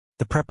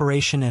The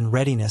preparation and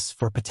readiness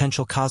for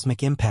potential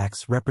cosmic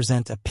impacts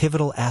represent a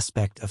pivotal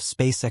aspect of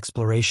space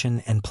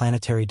exploration and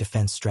planetary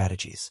defense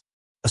strategies.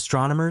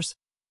 Astronomers,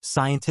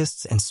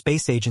 scientists, and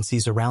space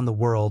agencies around the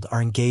world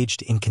are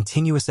engaged in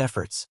continuous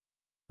efforts,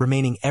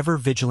 remaining ever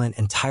vigilant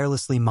and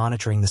tirelessly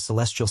monitoring the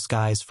celestial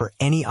skies for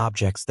any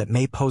objects that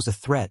may pose a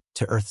threat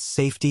to Earth's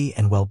safety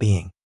and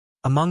well-being.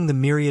 Among the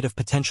myriad of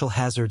potential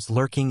hazards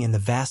lurking in the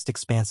vast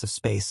expanse of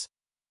space,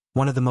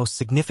 one of the most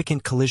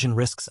significant collision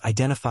risks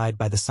identified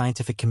by the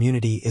scientific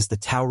community is the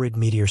Taurid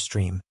meteor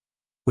stream,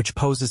 which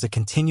poses a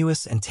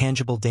continuous and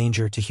tangible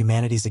danger to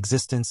humanity's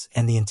existence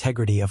and the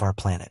integrity of our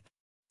planet.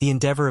 The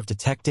endeavor of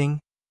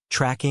detecting,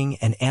 tracking,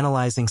 and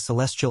analyzing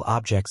celestial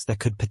objects that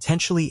could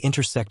potentially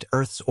intersect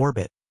Earth's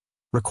orbit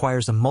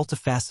requires a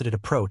multifaceted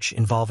approach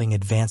involving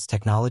advanced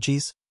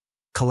technologies,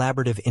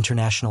 collaborative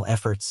international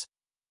efforts,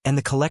 and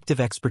the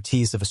collective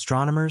expertise of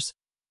astronomers,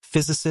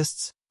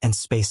 physicists, and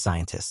space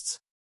scientists.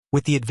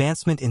 With the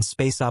advancement in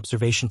space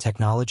observation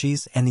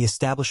technologies and the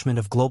establishment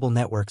of global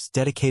networks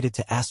dedicated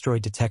to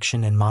asteroid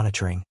detection and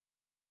monitoring,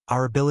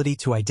 our ability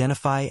to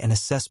identify and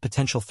assess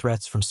potential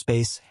threats from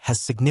space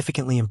has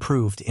significantly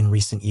improved in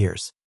recent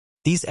years.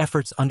 These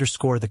efforts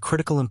underscore the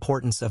critical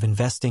importance of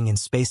investing in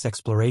space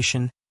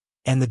exploration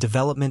and the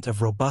development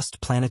of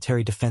robust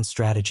planetary defense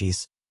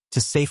strategies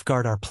to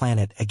safeguard our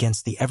planet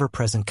against the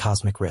ever-present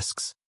cosmic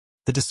risks.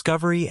 The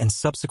discovery and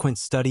subsequent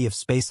study of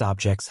space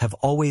objects have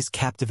always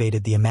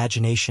captivated the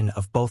imagination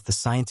of both the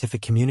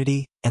scientific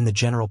community and the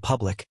general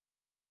public,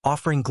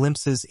 offering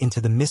glimpses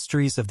into the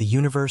mysteries of the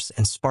universe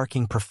and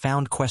sparking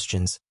profound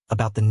questions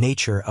about the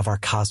nature of our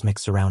cosmic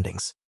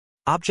surroundings.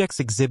 Objects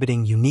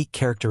exhibiting unique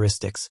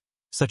characteristics,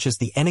 such as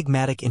the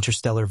enigmatic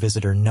interstellar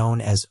visitor known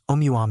as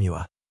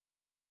Oumuamua,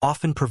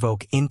 often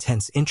provoke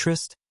intense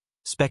interest,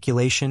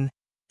 speculation,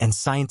 and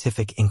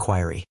scientific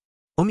inquiry.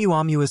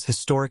 Oumuamua's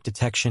historic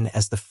detection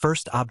as the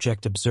first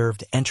object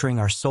observed entering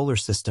our solar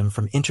system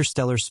from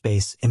interstellar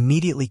space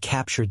immediately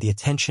captured the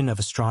attention of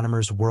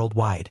astronomers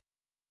worldwide,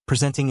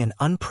 presenting an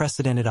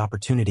unprecedented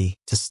opportunity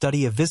to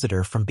study a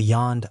visitor from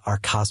beyond our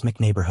cosmic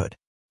neighborhood.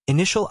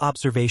 Initial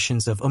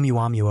observations of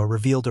Oumuamua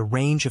revealed a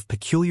range of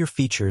peculiar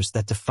features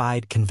that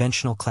defied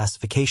conventional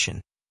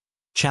classification,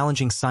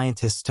 challenging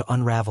scientists to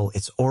unravel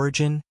its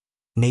origin,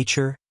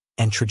 nature,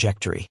 and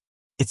trajectory.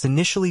 Its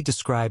initially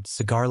described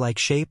cigar-like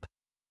shape,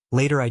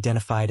 later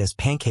identified as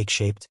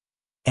pancake-shaped,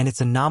 and its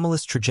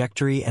anomalous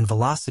trajectory and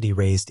velocity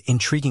raised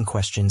intriguing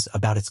questions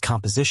about its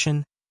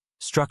composition,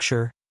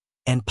 structure,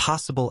 and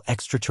possible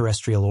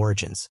extraterrestrial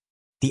origins.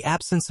 The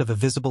absence of a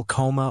visible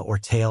coma or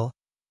tail,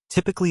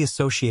 typically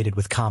associated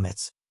with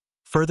comets,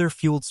 further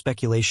fueled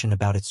speculation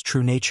about its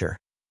true nature,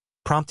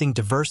 prompting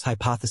diverse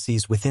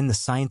hypotheses within the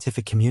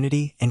scientific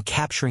community and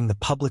capturing the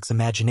public's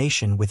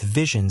imagination with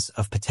visions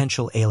of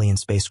potential alien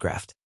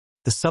spacecraft.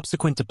 The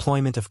subsequent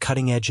deployment of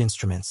cutting-edge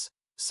instruments,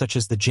 such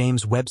as the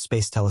James Webb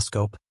Space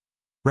Telescope,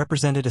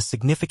 represented a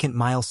significant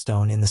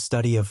milestone in the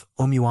study of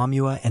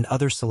Oumuamua and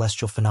other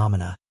celestial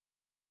phenomena,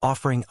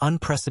 offering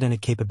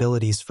unprecedented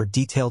capabilities for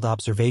detailed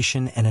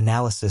observation and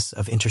analysis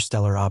of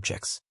interstellar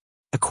objects.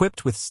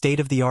 Equipped with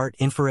state-of-the-art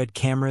infrared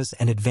cameras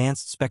and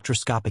advanced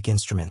spectroscopic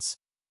instruments,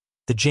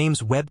 the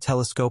James Webb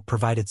Telescope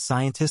provided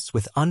scientists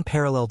with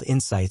unparalleled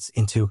insights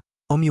into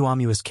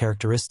Oumuamua's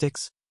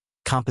characteristics,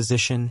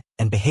 composition,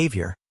 and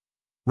behavior,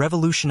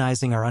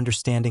 revolutionizing our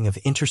understanding of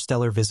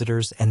interstellar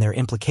visitors and their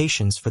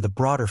implications for the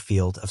broader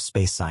field of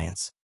space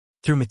science.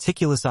 Through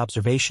meticulous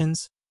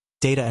observations,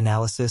 data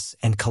analysis,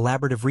 and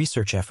collaborative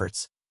research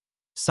efforts,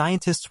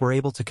 scientists were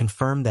able to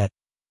confirm that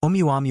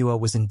Oumuamua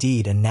was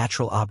indeed a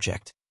natural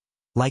object,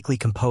 likely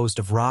composed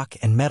of rock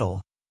and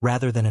metal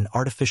rather than an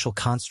artificial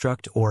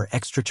construct or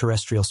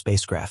extraterrestrial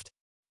spacecraft.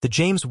 The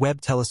James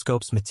Webb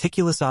Telescope's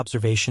meticulous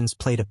observations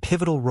played a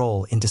pivotal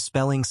role in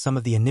dispelling some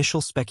of the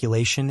initial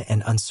speculation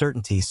and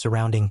uncertainty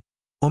surrounding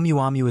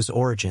Oumuamua's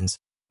origins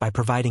by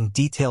providing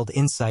detailed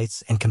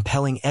insights and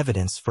compelling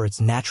evidence for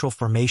its natural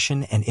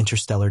formation and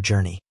interstellar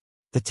journey.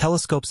 The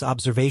telescope's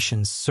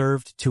observations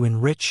served to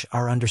enrich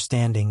our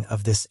understanding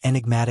of this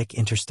enigmatic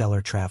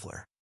interstellar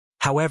traveler.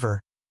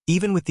 However,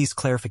 even with these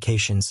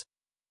clarifications,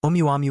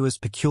 Oumuamua's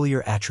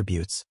peculiar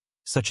attributes,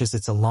 such as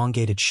its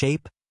elongated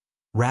shape,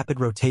 rapid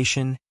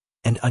rotation,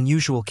 and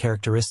unusual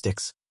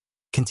characteristics,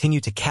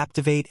 continue to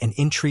captivate and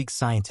intrigue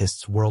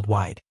scientists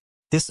worldwide.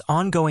 This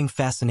ongoing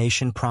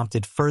fascination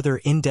prompted further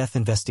in-depth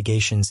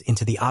investigations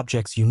into the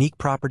object's unique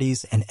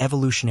properties and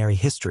evolutionary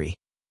history,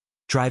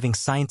 driving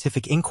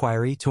scientific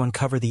inquiry to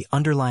uncover the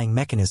underlying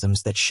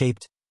mechanisms that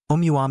shaped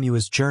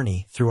Oumuamua's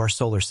journey through our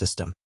solar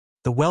system.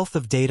 The wealth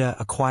of data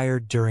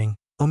acquired during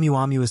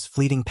Oumuamua's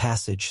fleeting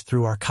passage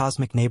through our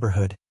cosmic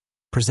neighborhood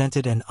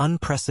presented an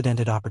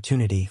unprecedented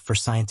opportunity for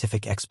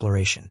scientific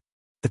exploration.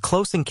 The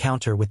close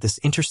encounter with this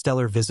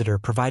interstellar visitor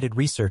provided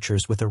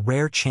researchers with a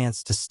rare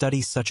chance to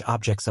study such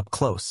objects up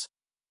close,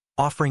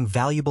 offering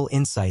valuable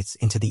insights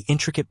into the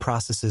intricate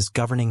processes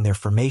governing their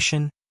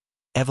formation,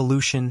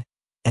 evolution,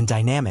 and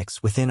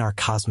dynamics within our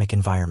cosmic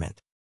environment.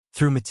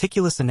 Through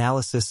meticulous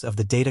analysis of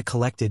the data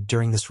collected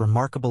during this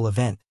remarkable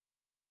event,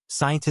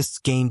 scientists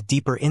gained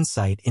deeper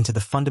insight into the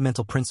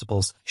fundamental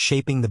principles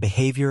shaping the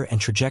behavior and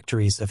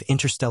trajectories of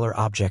interstellar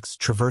objects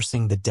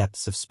traversing the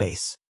depths of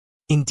space.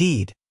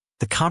 Indeed,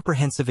 the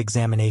comprehensive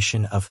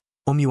examination of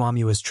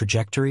Oumuamua's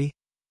trajectory,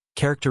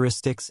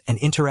 characteristics, and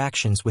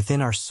interactions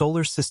within our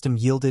solar system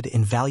yielded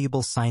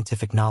invaluable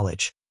scientific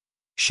knowledge,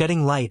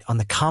 shedding light on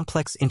the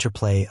complex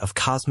interplay of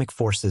cosmic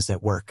forces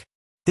at work.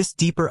 This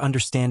deeper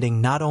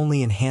understanding not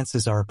only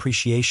enhances our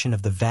appreciation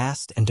of the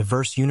vast and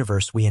diverse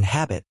universe we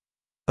inhabit,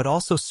 but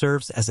also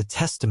serves as a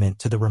testament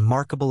to the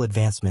remarkable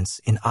advancements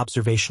in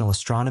observational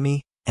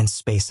astronomy and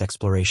space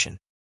exploration.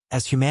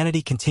 As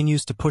humanity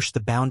continues to push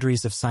the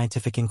boundaries of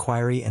scientific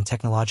inquiry and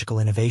technological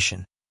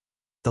innovation,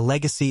 the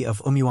legacy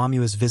of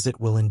Oumuamua's visit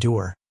will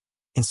endure,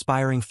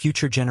 inspiring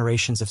future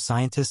generations of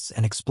scientists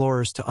and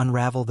explorers to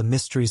unravel the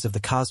mysteries of the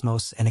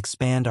cosmos and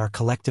expand our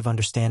collective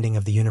understanding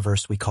of the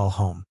universe we call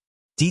home.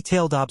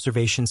 Detailed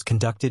observations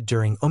conducted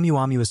during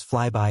Oumuamua's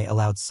flyby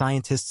allowed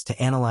scientists to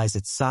analyze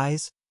its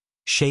size,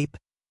 shape,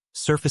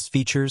 surface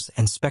features,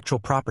 and spectral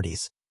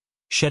properties,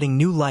 shedding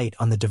new light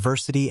on the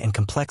diversity and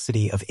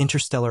complexity of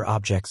interstellar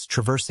objects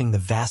traversing the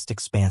vast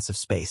expanse of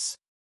space.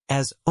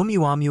 As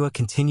Oumuamua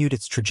continued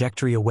its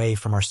trajectory away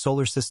from our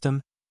solar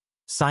system,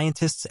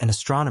 scientists and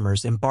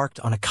astronomers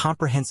embarked on a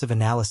comprehensive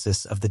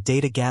analysis of the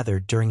data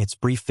gathered during its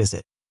brief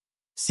visit,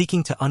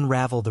 seeking to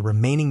unravel the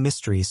remaining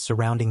mysteries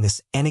surrounding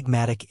this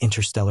enigmatic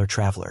interstellar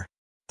traveler.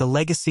 The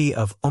legacy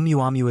of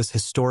Oumuamua's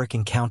historic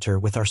encounter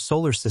with our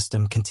solar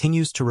system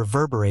continues to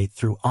reverberate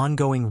through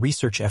ongoing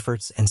research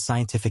efforts and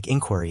scientific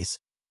inquiries,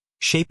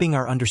 shaping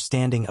our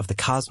understanding of the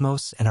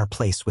cosmos and our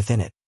place within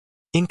it.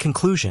 In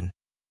conclusion,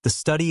 the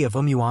study of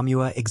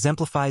Oumuamua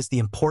exemplifies the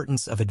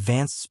importance of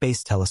advanced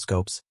space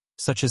telescopes,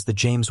 such as the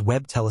James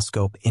Webb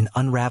Telescope, in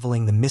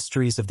unraveling the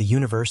mysteries of the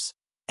universe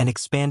and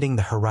expanding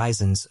the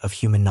horizons of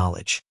human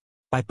knowledge.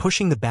 By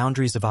pushing the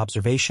boundaries of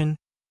observation,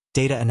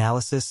 data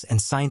analysis,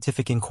 and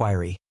scientific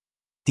inquiry,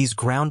 these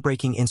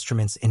groundbreaking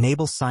instruments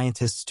enable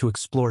scientists to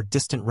explore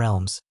distant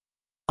realms,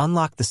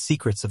 unlock the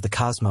secrets of the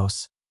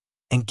cosmos,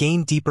 and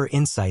gain deeper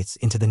insights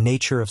into the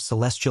nature of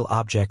celestial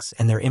objects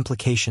and their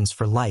implications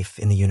for life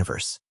in the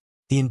universe.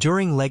 The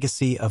enduring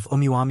legacy of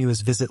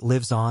Oumuamua's visit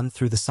lives on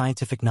through the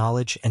scientific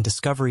knowledge and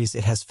discoveries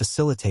it has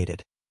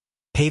facilitated,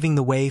 paving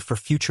the way for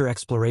future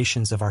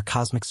explorations of our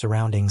cosmic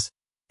surroundings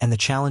and the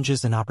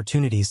challenges and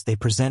opportunities they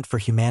present for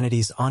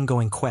humanity's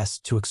ongoing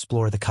quest to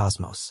explore the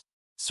cosmos.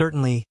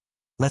 Certainly,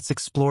 let's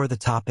explore the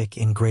topic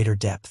in greater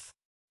depth.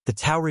 The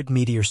Taurid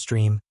meteor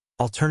stream,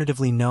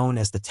 alternatively known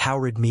as the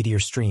Taurid meteor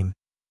stream,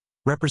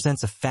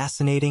 represents a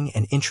fascinating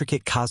and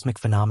intricate cosmic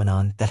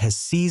phenomenon that has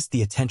seized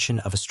the attention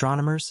of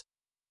astronomers,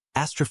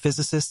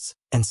 astrophysicists,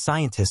 and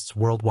scientists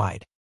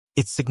worldwide.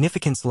 Its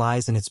significance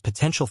lies in its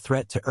potential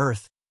threat to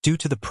Earth due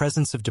to the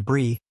presence of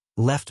debris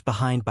left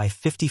behind by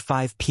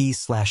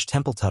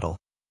 55P/Templeton,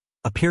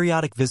 a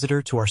periodic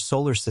visitor to our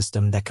solar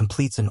system that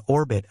completes an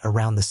orbit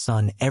around the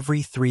Sun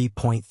every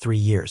 3.3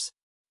 years.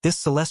 This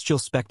celestial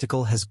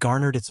spectacle has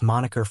garnered its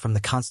moniker from the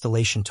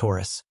constellation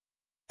Taurus,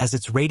 as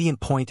its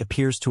radiant point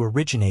appears to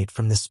originate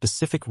from this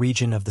specific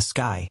region of the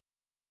sky,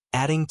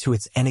 adding to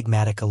its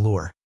enigmatic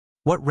allure.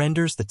 What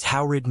renders the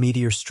Taurid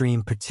meteor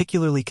stream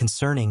particularly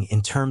concerning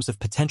in terms of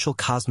potential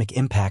cosmic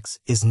impacts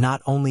is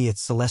not only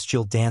its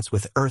celestial dance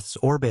with Earth's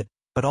orbit,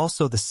 but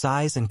also the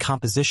size and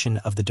composition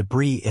of the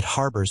debris it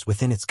harbors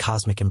within its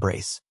cosmic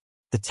embrace.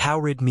 The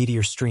Taurid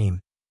meteor stream,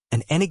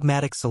 an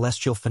enigmatic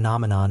celestial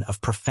phenomenon of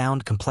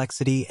profound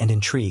complexity and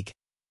intrigue,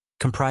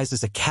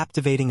 comprises a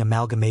captivating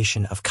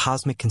amalgamation of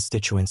cosmic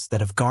constituents that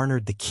have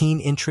garnered the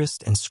keen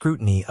interest and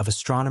scrutiny of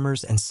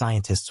astronomers and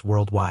scientists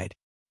worldwide.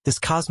 This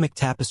cosmic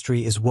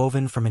tapestry is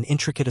woven from an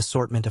intricate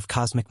assortment of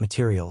cosmic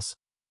materials,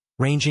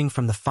 ranging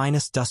from the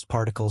finest dust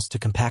particles to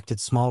compacted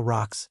small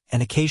rocks,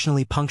 and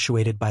occasionally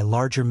punctuated by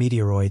larger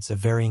meteoroids of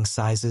varying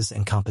sizes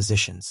and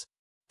compositions.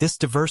 This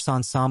diverse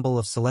ensemble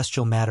of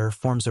celestial matter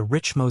forms a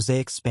rich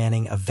mosaic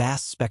spanning a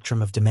vast spectrum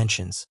of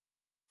dimensions,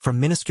 from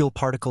minuscule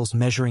particles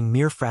measuring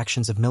mere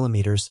fractions of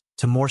millimeters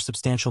to more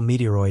substantial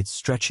meteoroids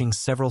stretching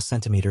several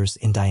centimeters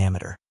in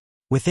diameter.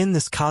 Within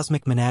this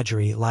cosmic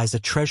menagerie lies a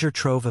treasure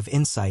trove of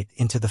insight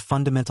into the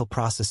fundamental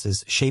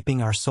processes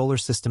shaping our solar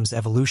system's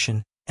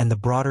evolution and the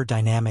broader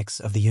dynamics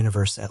of the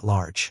universe at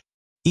large.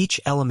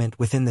 Each element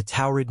within the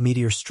Taurid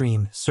meteor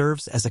stream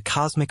serves as a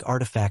cosmic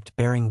artifact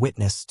bearing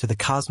witness to the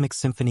cosmic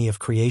symphony of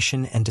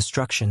creation and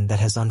destruction that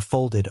has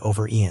unfolded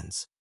over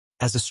eons.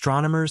 As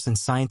astronomers and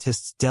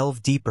scientists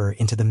delve deeper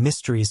into the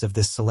mysteries of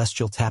this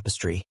celestial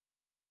tapestry,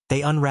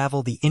 they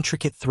unravel the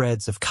intricate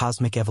threads of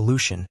cosmic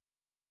evolution,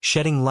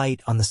 shedding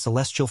light on the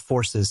celestial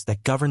forces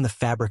that govern the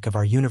fabric of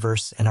our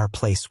universe and our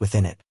place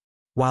within it.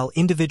 While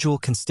individual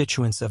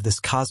constituents of this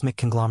cosmic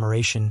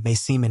conglomeration may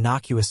seem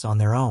innocuous on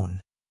their own,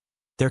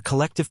 their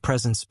collective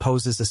presence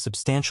poses a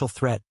substantial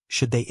threat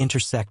should they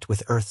intersect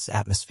with Earth's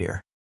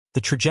atmosphere. The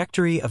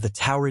trajectory of the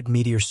Taurid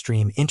meteor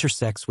stream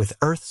intersects with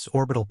Earth's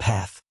orbital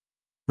path,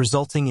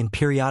 resulting in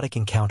periodic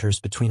encounters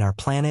between our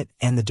planet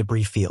and the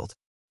debris field.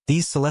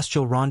 These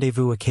celestial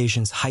rendezvous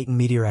occasions heightened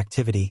meteor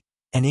activity,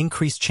 and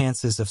increased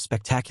chances of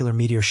spectacular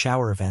meteor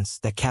shower events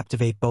that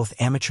captivate both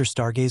amateur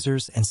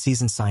stargazers and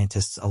seasoned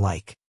scientists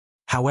alike.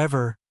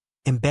 However,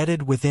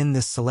 embedded within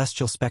this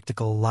celestial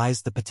spectacle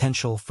lies the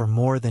potential for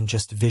more than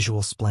just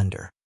visual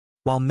splendor.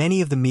 While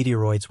many of the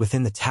meteoroids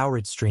within the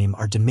Taurid stream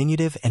are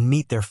diminutive and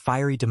meet their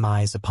fiery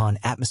demise upon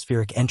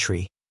atmospheric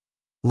entry,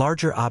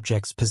 larger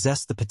objects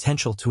possess the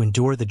potential to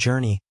endure the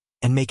journey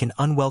and make an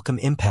unwelcome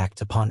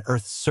impact upon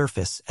Earth's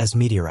surface as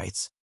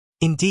meteorites.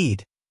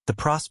 Indeed, the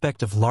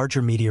prospect of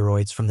larger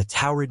meteoroids from the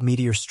Taurid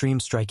meteor stream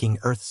striking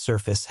Earth's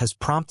surface has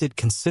prompted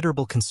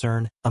considerable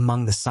concern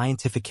among the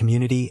scientific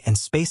community and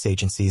space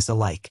agencies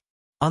alike.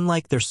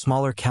 Unlike their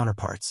smaller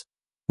counterparts,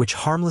 which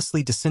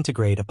harmlessly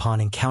disintegrate upon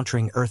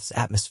encountering Earth's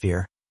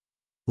atmosphere,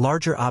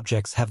 larger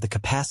objects have the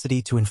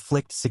capacity to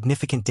inflict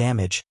significant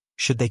damage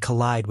should they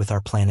collide with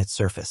our planet's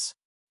surface.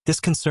 This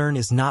concern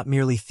is not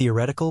merely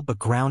theoretical but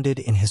grounded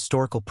in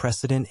historical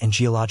precedent and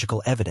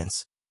geological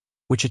evidence,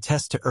 which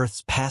attest to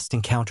Earth's past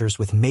encounters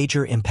with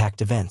major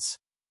impact events,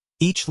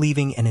 each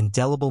leaving an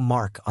indelible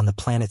mark on the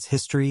planet's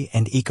history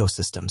and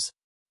ecosystems.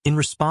 In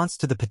response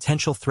to the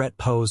potential threat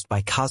posed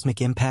by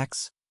cosmic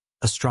impacts,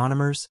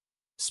 astronomers,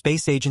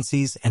 space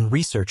agencies, and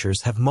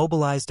researchers have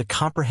mobilized a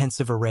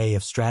comprehensive array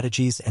of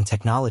strategies and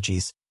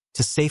technologies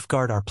to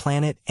safeguard our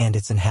planet and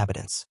its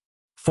inhabitants.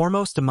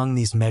 Foremost among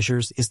these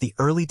measures is the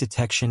early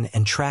detection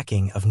and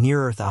tracking of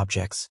near-Earth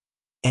objects,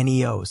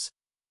 NEOs,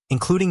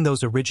 including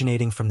those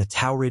originating from the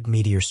Taurid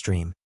meteor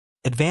stream.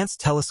 Advanced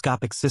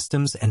telescopic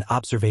systems and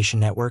observation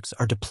networks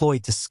are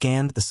deployed to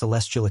scan the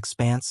celestial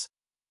expanse,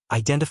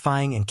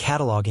 identifying and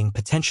cataloging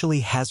potentially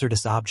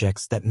hazardous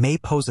objects that may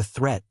pose a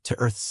threat to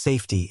Earth's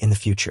safety in the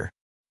future.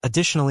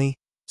 Additionally,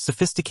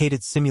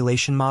 sophisticated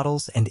simulation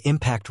models and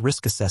impact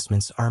risk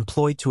assessments are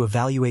employed to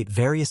evaluate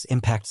various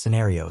impact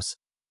scenarios,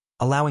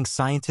 allowing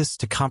scientists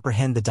to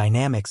comprehend the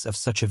dynamics of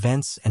such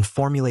events and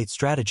formulate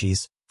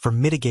strategies for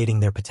mitigating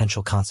their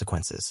potential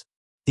consequences.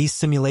 These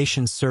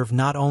simulations serve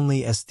not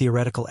only as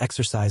theoretical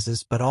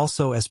exercises but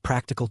also as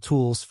practical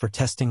tools for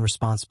testing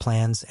response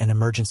plans and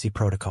emergency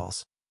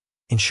protocols,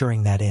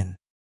 ensuring that in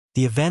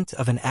the event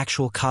of an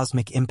actual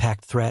cosmic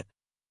impact threat,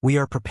 we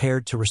are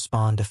prepared to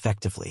respond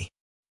effectively.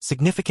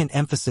 Significant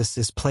emphasis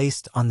is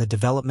placed on the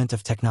development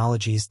of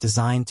technologies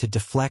designed to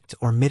deflect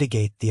or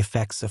mitigate the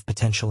effects of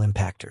potential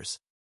impactors.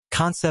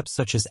 Concepts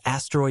such as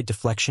asteroid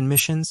deflection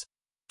missions,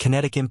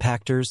 kinetic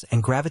impactors,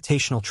 and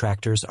gravitational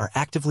tractors are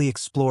actively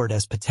explored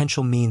as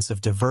potential means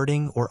of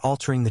diverting or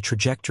altering the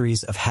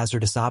trajectories of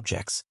hazardous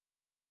objects,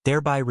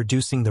 thereby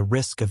reducing the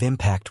risk of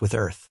impact with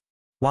Earth.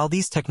 While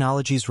these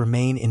technologies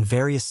remain in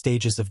various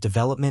stages of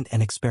development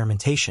and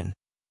experimentation,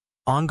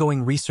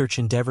 ongoing research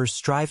endeavors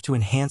strive to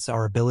enhance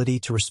our ability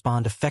to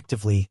respond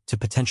effectively to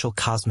potential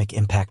cosmic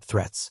impact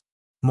threats.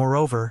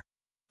 Moreover,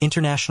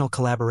 international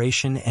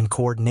collaboration and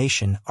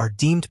coordination are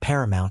deemed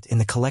paramount in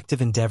the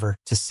collective endeavor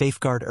to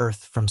safeguard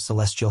Earth from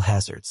celestial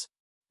hazards.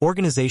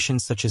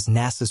 Organizations such as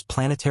NASA's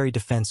Planetary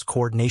Defense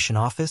Coordination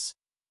Office,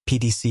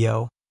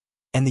 PDCO,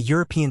 and the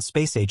European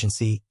Space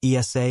Agency,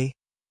 ESA,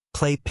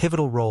 play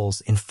pivotal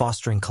roles in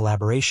fostering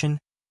collaboration,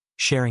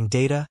 sharing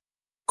data,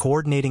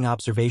 coordinating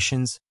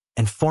observations,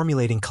 and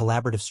formulating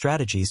collaborative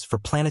strategies for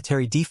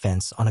planetary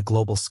defense on a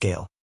global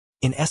scale.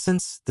 In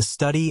essence, the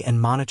study and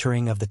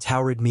monitoring of the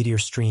Taurid meteor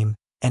stream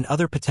and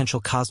other potential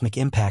cosmic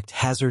impact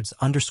hazards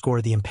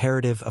underscore the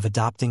imperative of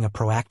adopting a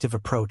proactive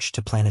approach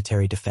to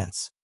planetary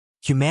defense.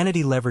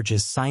 Humanity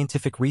leverages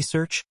scientific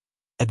research,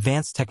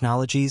 advanced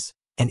technologies,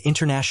 and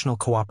international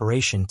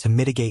cooperation to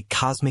mitigate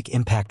cosmic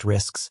impact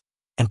risks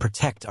and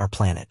protect our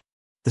planet.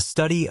 The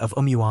study of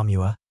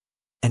Oumuamua,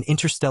 an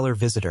interstellar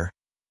visitor,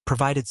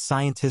 provided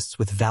scientists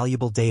with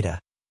valuable data,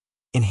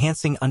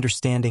 enhancing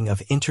understanding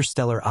of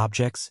interstellar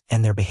objects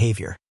and their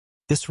behavior.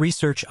 This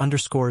research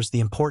underscores the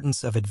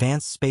importance of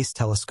advanced space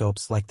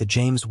telescopes like the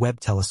James Webb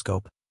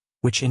Telescope,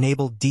 which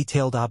enabled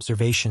detailed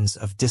observations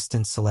of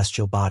distant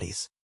celestial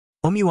bodies.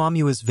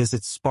 Oumuamua's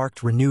visit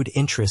sparked renewed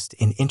interest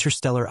in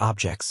interstellar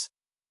objects,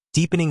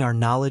 deepening our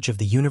knowledge of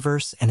the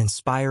universe and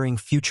inspiring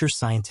future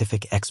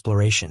scientific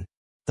exploration.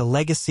 The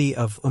legacy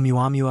of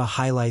Oumuamua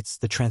highlights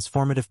the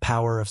transformative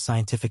power of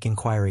scientific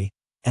inquiry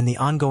and the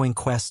ongoing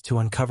quest to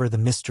uncover the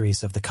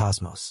mysteries of the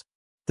cosmos.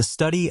 The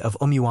study of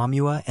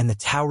Oumuamua and the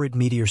Taurid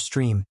meteor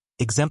stream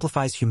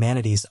exemplifies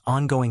humanity's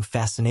ongoing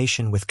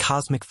fascination with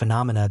cosmic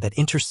phenomena that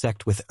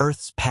intersect with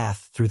Earth's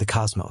path through the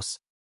cosmos.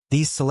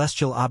 These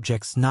celestial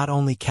objects not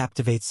only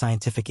captivate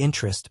scientific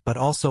interest but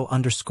also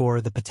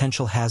underscore the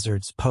potential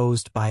hazards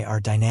posed by our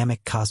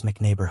dynamic cosmic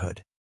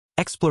neighborhood.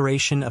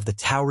 Exploration of the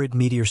Taurid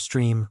meteor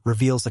stream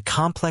reveals a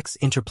complex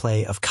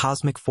interplay of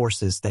cosmic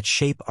forces that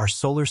shape our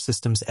solar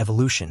system's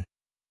evolution,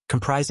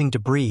 comprising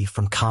debris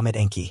from Comet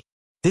Encke.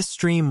 This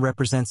stream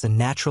represents a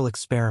natural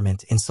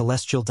experiment in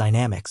celestial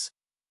dynamics,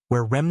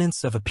 where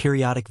remnants of a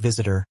periodic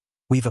visitor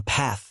weave a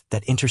path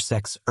that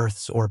intersects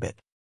Earth's orbit.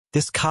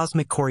 This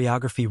cosmic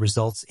choreography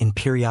results in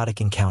periodic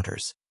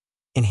encounters,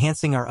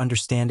 enhancing our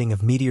understanding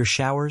of meteor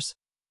showers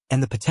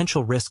and the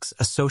potential risks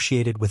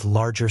associated with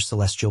larger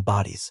celestial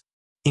bodies.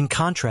 In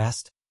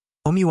contrast,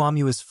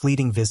 Oumuamua's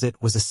fleeting visit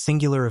was a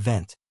singular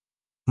event,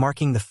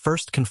 marking the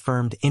first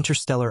confirmed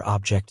interstellar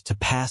object to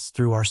pass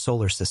through our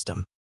solar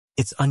system.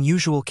 Its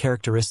unusual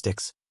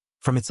characteristics,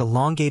 from its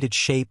elongated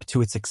shape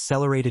to its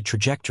accelerated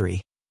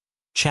trajectory,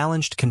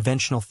 challenged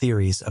conventional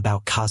theories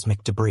about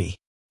cosmic debris.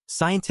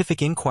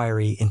 Scientific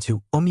inquiry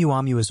into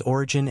Oumuamua's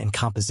origin and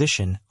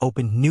composition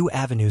opened new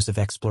avenues of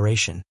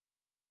exploration,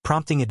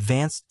 prompting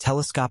advanced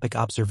telescopic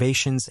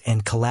observations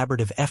and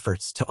collaborative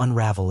efforts to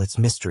unravel its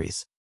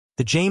mysteries.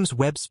 The James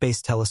Webb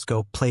Space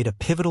Telescope played a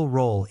pivotal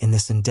role in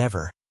this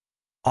endeavor,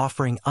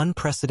 offering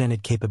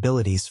unprecedented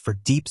capabilities for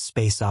deep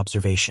space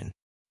observation.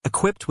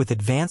 Equipped with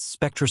advanced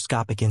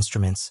spectroscopic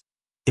instruments,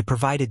 it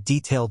provided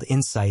detailed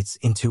insights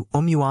into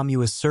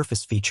Oumuamua's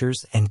surface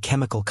features and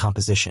chemical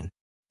composition.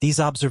 These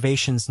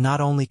observations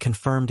not only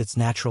confirmed its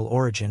natural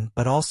origin,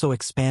 but also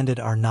expanded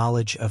our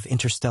knowledge of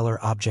interstellar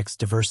objects'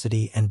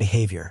 diversity and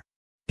behavior.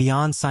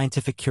 Beyond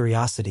scientific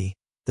curiosity,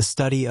 the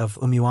study of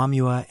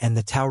Oumuamua and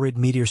the Taurid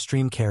meteor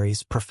stream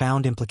carries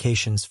profound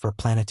implications for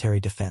planetary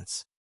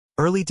defense.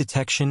 Early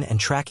detection and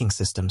tracking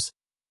systems,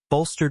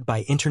 bolstered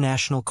by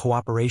international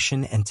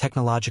cooperation and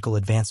technological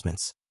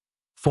advancements,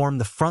 form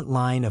the front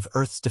line of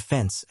Earth's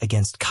defense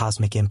against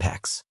cosmic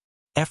impacts.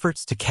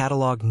 Efforts to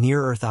catalog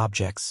near-Earth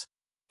objects,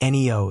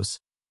 NEOs,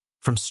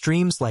 from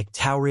streams like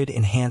Taurid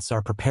enhance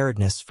our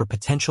preparedness for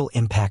potential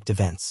impact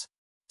events.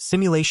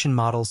 Simulation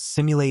models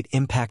simulate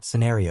impact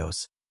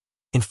scenarios,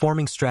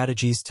 informing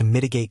strategies to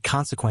mitigate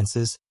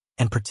consequences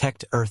and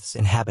protect Earth's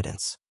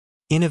inhabitants.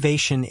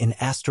 Innovation in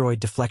asteroid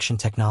deflection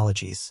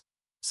technologies,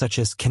 such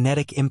as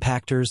kinetic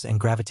impactors and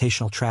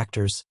gravitational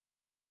tractors,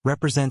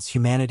 represents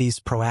humanity's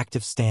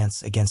proactive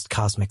stance against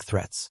cosmic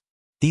threats.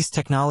 These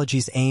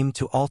technologies aim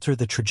to alter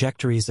the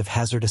trajectories of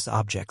hazardous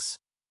objects,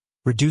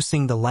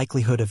 reducing the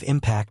likelihood of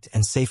impact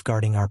and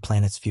safeguarding our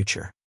planet's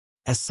future.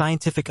 As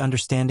scientific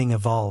understanding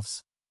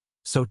evolves,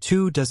 so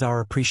too does our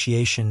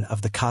appreciation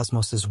of the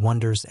cosmos's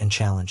wonders and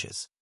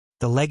challenges.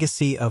 The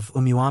legacy of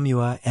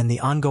Oumuamua and the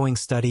ongoing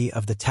study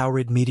of the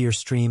Taurid meteor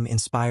stream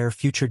inspire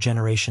future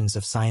generations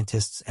of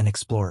scientists and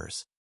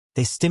explorers.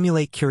 They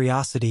stimulate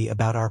curiosity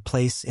about our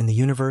place in the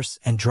universe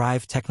and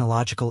drive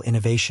technological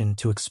innovation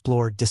to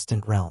explore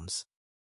distant realms.